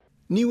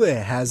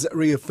Niue has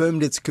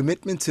reaffirmed its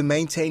commitment to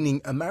maintaining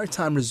a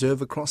maritime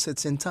reserve across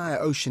its entire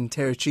ocean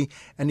territory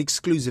and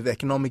exclusive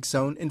economic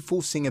zone,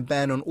 enforcing a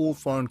ban on all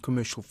foreign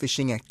commercial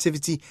fishing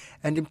activity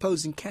and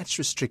imposing catch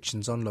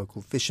restrictions on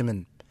local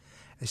fishermen.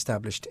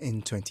 Established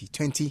in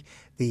 2020,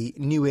 the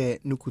Niue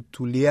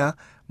Nuku'ulea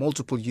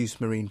multiple-use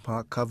marine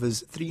park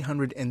covers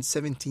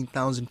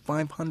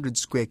 317,500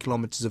 square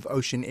kilometers of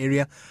ocean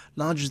area,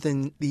 larger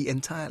than the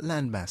entire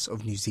landmass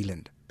of New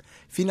Zealand.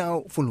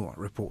 Finau Funua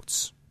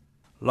reports.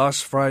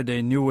 Last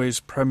Friday, Niue's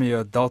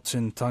Premier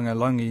Dalton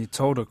Tangalangi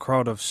told a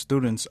crowd of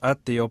students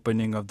at the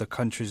opening of the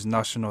country's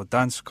national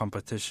dance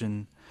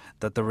competition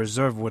that the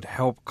reserve would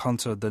help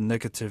counter the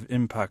negative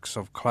impacts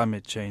of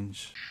climate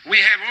change. We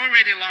have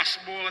already lost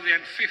more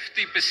than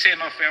 50%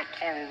 of our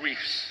coral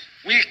reefs.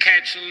 We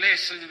catch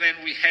less than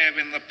we have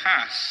in the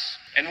past.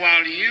 And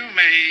while you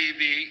may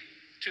be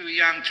too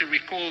young to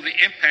recall the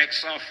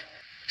impacts of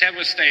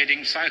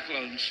devastating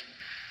cyclones,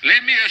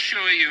 let me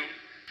assure you,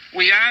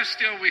 we are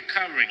still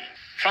recovering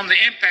from the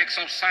impacts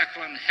of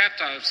Cyclone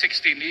Hato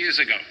 16 years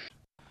ago.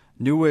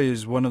 Niue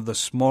is one of the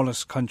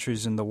smallest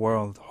countries in the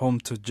world, home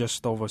to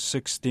just over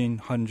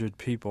 1,600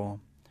 people.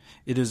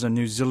 It is a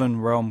New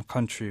Zealand realm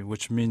country,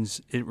 which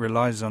means it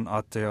relies on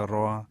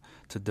Aotearoa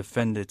to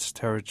defend its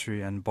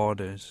territory and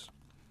borders.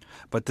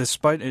 But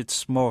despite its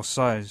small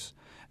size,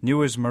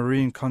 Niue's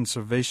marine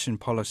conservation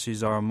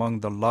policies are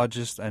among the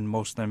largest and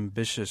most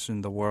ambitious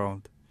in the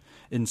world.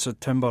 In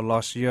September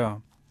last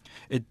year,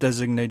 it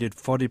designated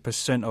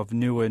 40% of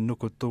Niue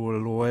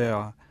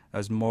Nuku'ulea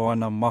as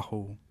Moana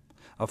Mahu,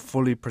 a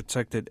fully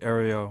protected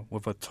area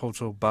with a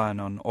total ban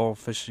on all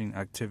fishing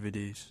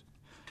activities.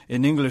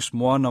 In English,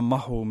 Moana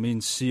Mahu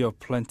means Sea of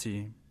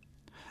Plenty,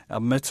 a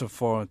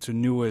metaphor to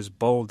Niue's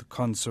bold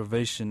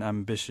conservation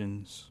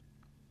ambitions.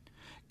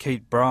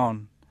 Kate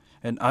Brown,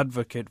 an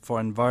advocate for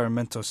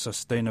environmental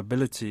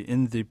sustainability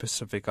in the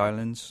Pacific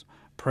Islands,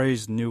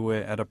 praised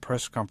Niue at a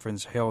press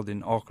conference held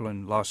in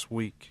Auckland last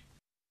week.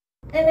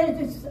 And it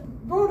has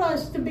brought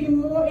us to be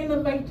more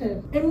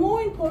innovative. And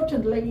more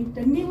importantly,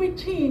 the Niue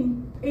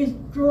team is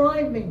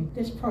driving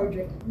this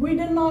project. We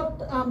do not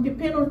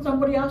depend on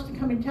somebody else to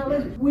come and tell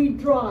us. We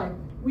drive.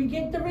 We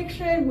get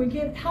direction, we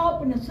get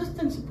help and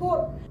assistance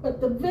support,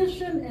 but the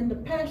vision and the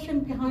passion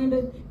behind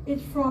it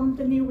is from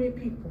the Niue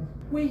people.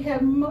 We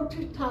have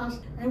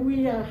multitasked and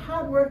we are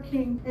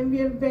hardworking and we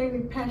are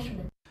very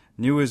passionate.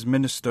 Niue's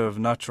Minister of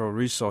Natural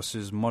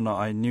Resources, Mona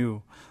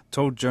Ainiu,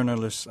 told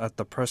journalists at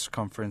the press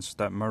conference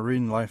that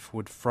marine life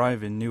would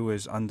thrive in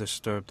Niue's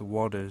undisturbed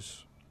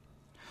waters.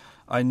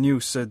 Ainiu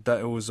said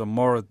that it was a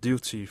moral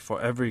duty for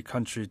every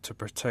country to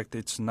protect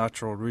its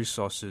natural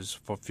resources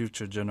for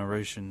future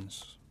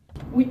generations.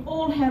 We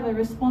all have a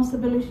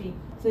responsibility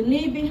to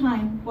leave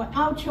behind for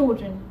our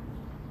children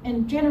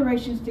and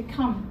generations to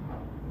come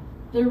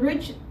the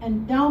rich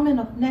endowment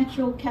of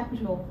natural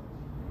capital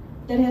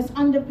that has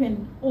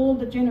underpinned all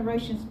the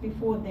generations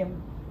before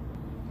them.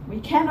 We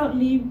cannot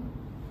leave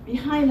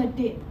behind a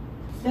debt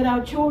that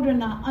our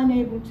children are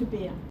unable to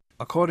bear.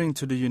 According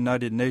to the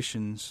United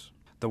Nations,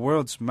 the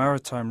world's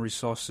maritime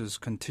resources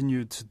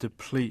continue to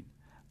deplete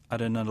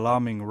at an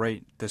alarming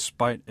rate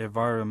despite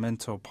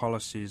environmental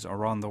policies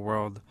around the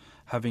world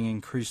having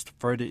increased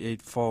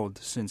 38-fold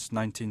since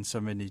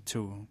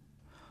 1972.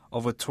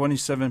 Over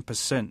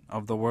 27%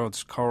 of the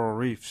world's coral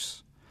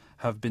reefs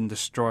have been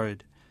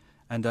destroyed,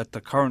 and at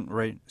the current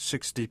rate,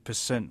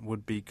 60%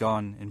 would be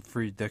gone in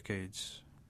 3 decades.